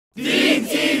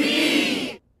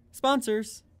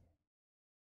Sponsors.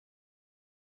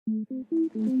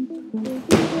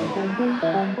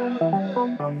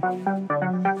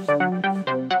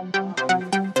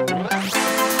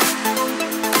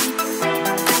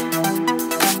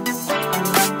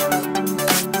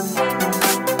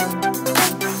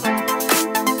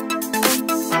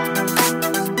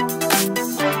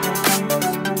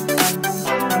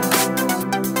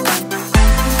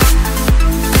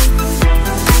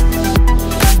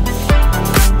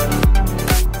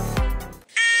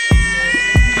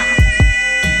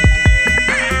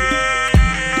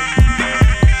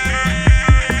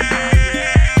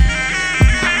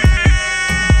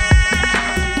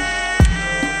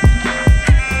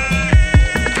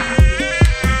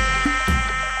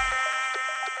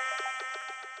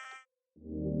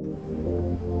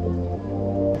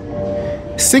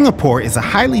 Singapore is a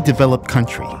highly developed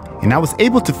country, and I was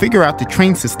able to figure out the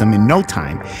train system in no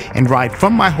time and ride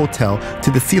from my hotel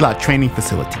to the Silat training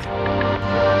facility.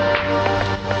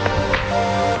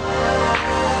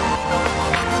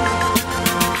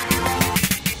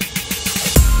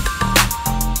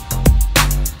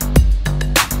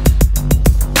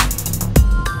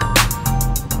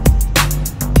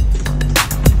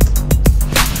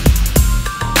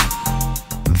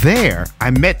 There,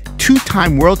 I met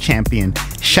two-time world champion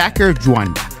Shakir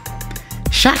Juanda.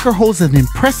 Shakir holds an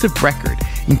impressive record,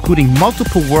 including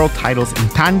multiple world titles in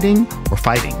tanding or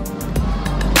fighting.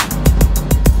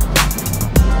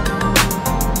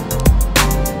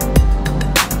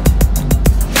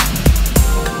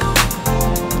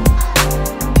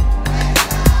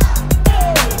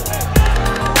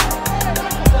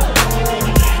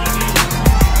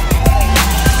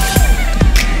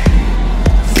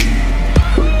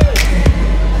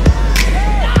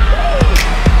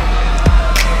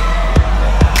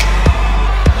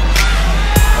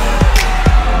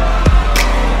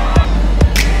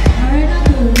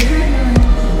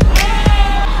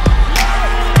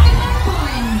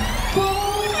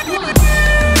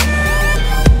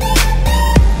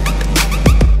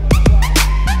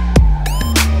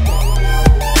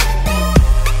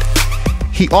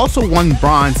 He also won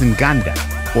bronze in Ganda,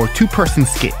 or two-person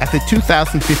skate, at the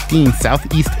 2015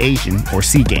 Southeast Asian, or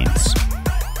SEA Games.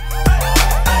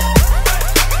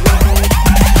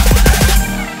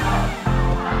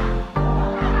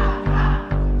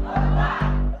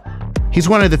 He's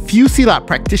one of the few Silat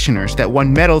practitioners that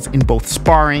won medals in both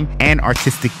sparring and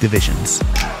artistic divisions.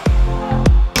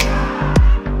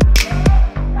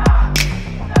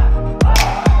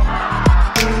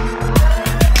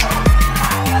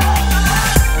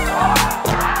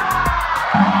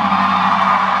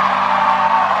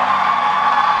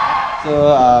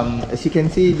 So as you can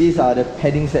see, these are the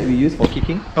paddings that we use for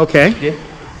kicking. Okay.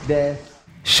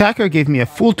 Shakir gave me a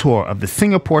full tour of the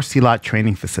Singapore Silat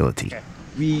training facility.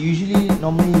 We usually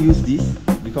normally use this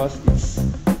because it's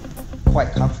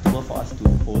quite comfortable for us to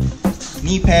hold.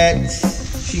 Knee pads,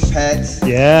 shin pads,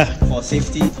 for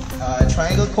safety.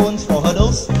 Triangle cones for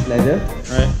hurdles. Leather,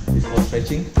 right? It's for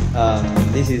stretching.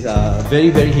 This is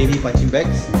very heavy punching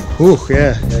bags. Ooh,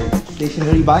 yeah.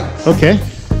 Stationary bikes. Okay.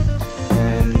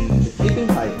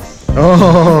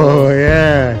 Oh,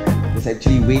 yeah. It's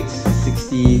actually weights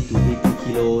 60 to 80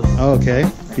 kilos. Oh, okay.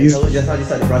 Just now,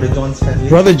 these are the Brother John's family.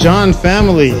 Brother John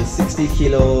family. So 60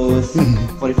 kilos,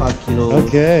 45 kilos,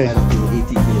 okay. And up to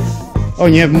 80 kilos. Oh,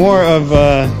 and you have more of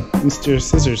Mr.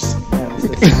 Scissors. Yeah,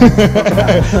 Mr.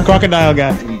 Scissors. Crocodile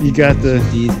guy. You got the...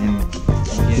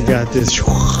 You got this.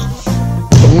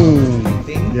 Boom.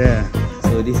 Yeah.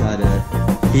 So these are the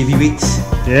heavyweights.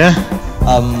 Yeah.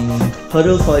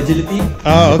 Hurdles for agility.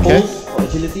 Oh, okay. Poles for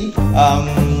agility.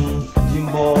 Gym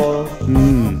ball.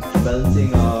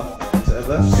 Balancing or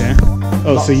whatever. Yeah.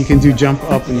 Oh, so you can do jump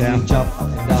up and down. Jump up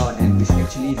and down, and this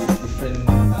actually there's different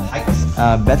heights.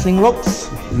 Battling ropes.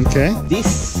 Okay.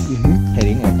 This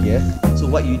heading up here. So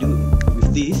what you do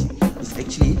with this is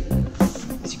actually,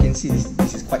 as you can see,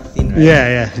 this is quite thin, right?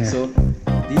 Yeah. So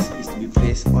this is to be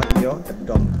placed on your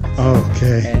abdomen.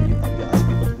 Okay. And you ask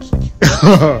people to kick.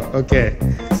 Okay.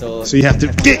 So you have to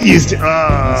get used to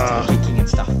kicking and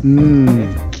stuff. Okay.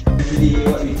 Usually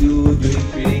what we do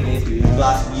during training is we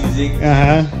blast music.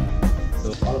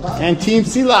 So all about and Team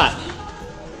Silat.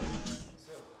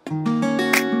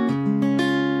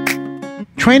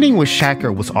 Training with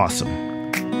Shakir was awesome.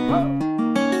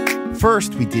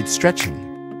 First, we did stretching.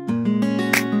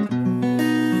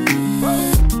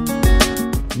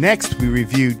 Next, we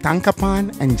reviewed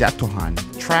tangkapan and jatuhan,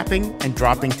 trapping and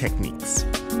dropping techniques.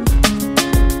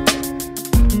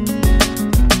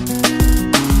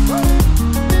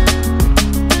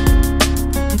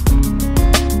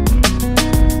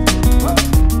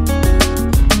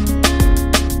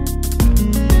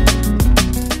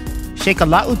 Sheikh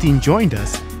Alauddin joined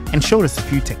us and showed us a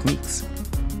few techniques.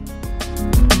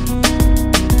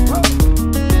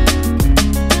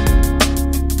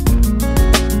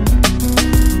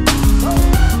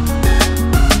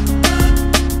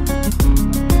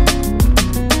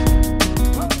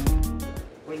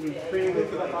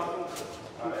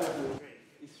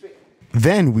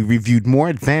 Then we reviewed more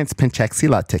advanced Pencak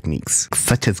Silat techniques,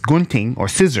 such as gunting or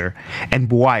scissor and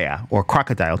buaya or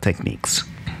crocodile techniques.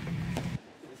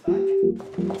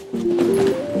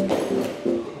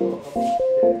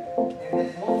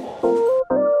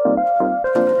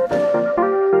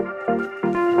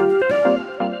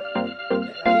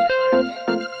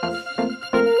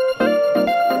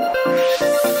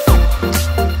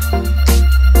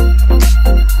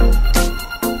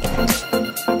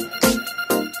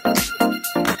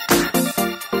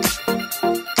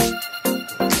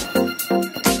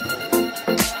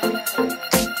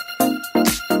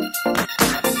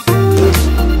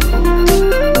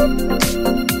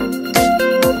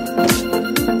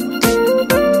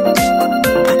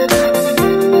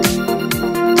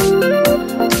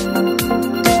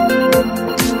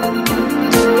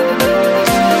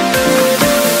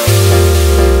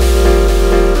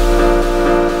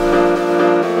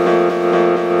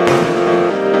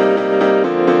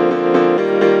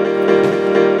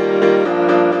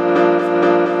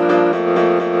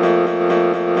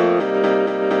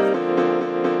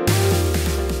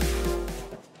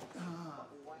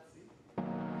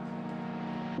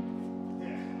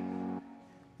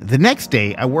 The next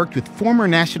day, I worked with former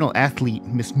national athlete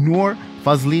Miss Noor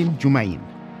Fazlin Jumain.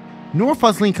 Noor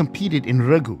Fazlin competed in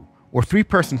Regu, or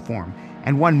three-person form,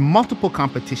 and won multiple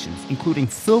competitions, including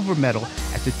silver medal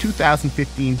at the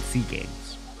 2015 SEA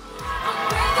Games.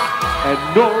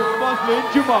 And Noor Fazlin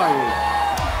Jumain.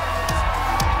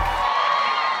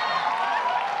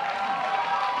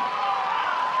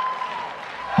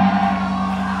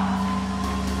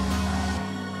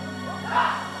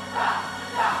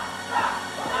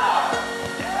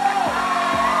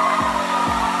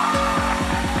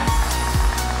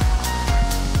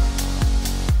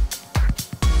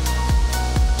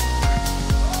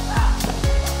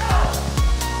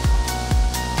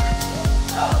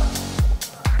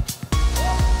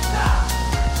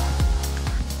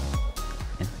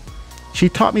 She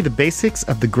taught me the basics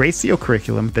of the Gracio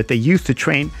curriculum that they use to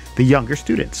train the younger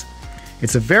students.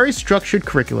 It's a very structured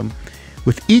curriculum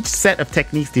with each set of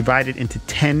techniques divided into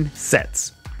 10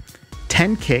 sets.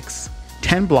 10 kicks,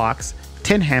 10 blocks,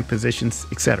 10 hand positions,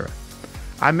 etc.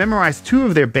 I memorized 2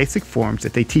 of their basic forms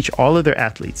that they teach all of their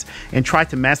athletes and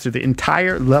tried to master the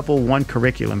entire level 1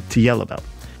 curriculum to yellow belt.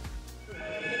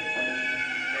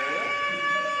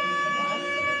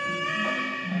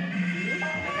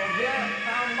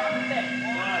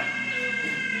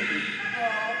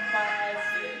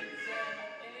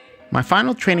 My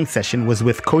final training session was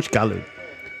with Coach Galu,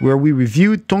 where we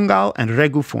reviewed Tunggal and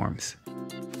Regu forms.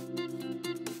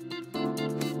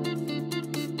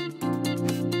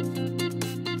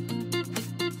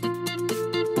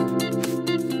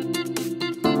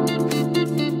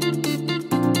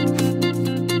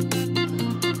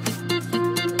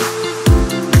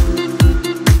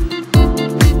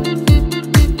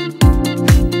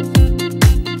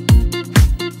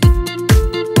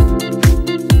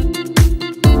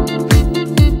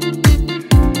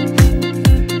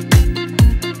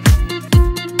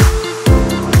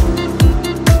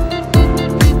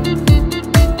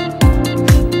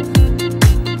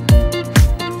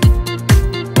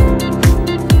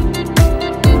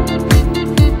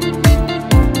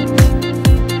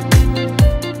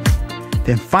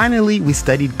 Then finally, we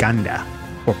studied Ganda,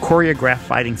 or choreographed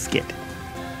fighting skit.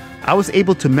 I was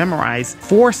able to memorize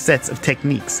 4 sets of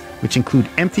techniques, which include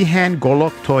empty hand,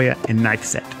 golok, toya, and knife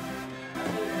set.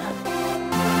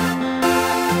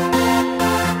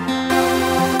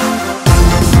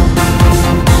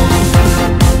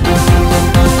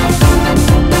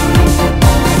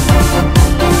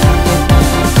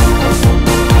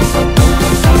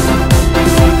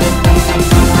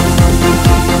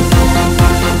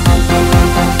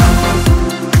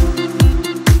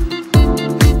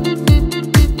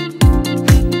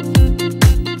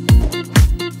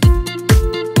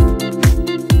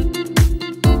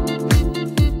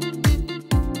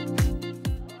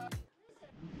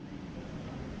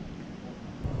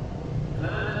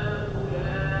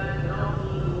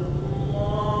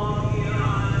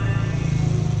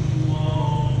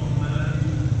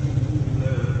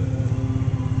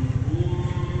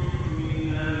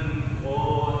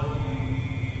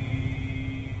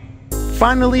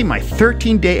 Finally, my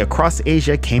 13-day across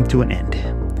Asia came to an end.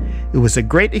 It was a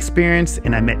great experience,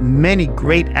 and I met many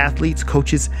great athletes,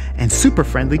 coaches, and super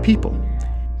friendly people.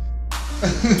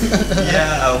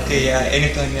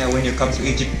 Anytime when you come to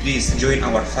Egypt, please join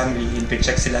our family in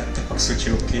Pencak Silat, Tapak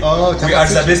Suci, okay? Oh, we are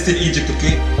the best in Egypt,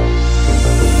 okay?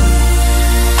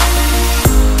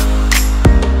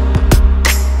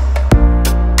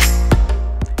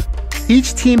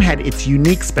 Each team had its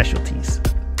unique specialties.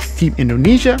 Team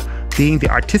Indonesia being the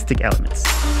artistic elements.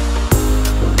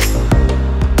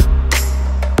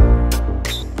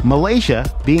 Malaysia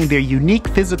being their unique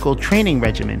physical training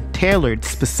regimen tailored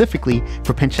specifically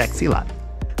for Pencak Silat.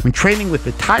 When training with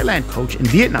the Thailand coach and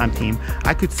Vietnam team,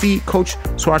 I could see Coach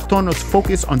Suartono's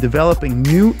focus on developing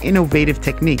new innovative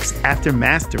techniques after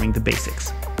mastering the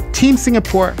basics. Team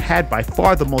Singapore had by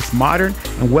far the most modern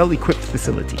and well-equipped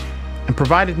facility and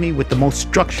provided me with the most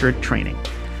structured training.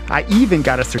 I even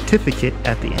got a certificate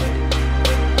at the end.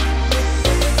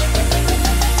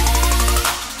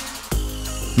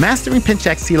 Mastering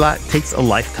Pencak Silat takes a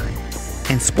lifetime,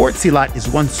 and Sports Silat is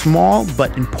one small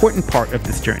but important part of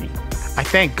this journey. I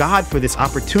thank God for this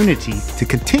opportunity to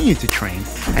continue to train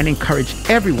and encourage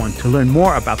everyone to learn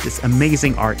more about this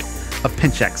amazing art of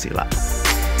Pencak Silat.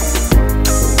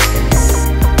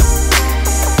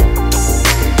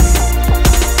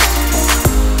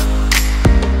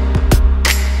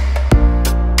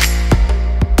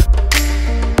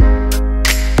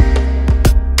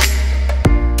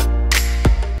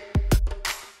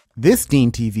 This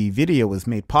Dean TV video was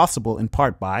made possible in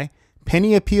part by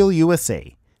Penny Appeal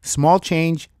USA, Small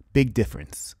Change, Big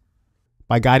Difference.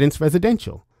 By Guidance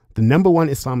Residential, the #1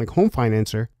 Islamic home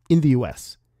financer in the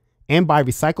US. And by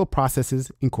Recycle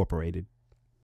Processes Incorporated.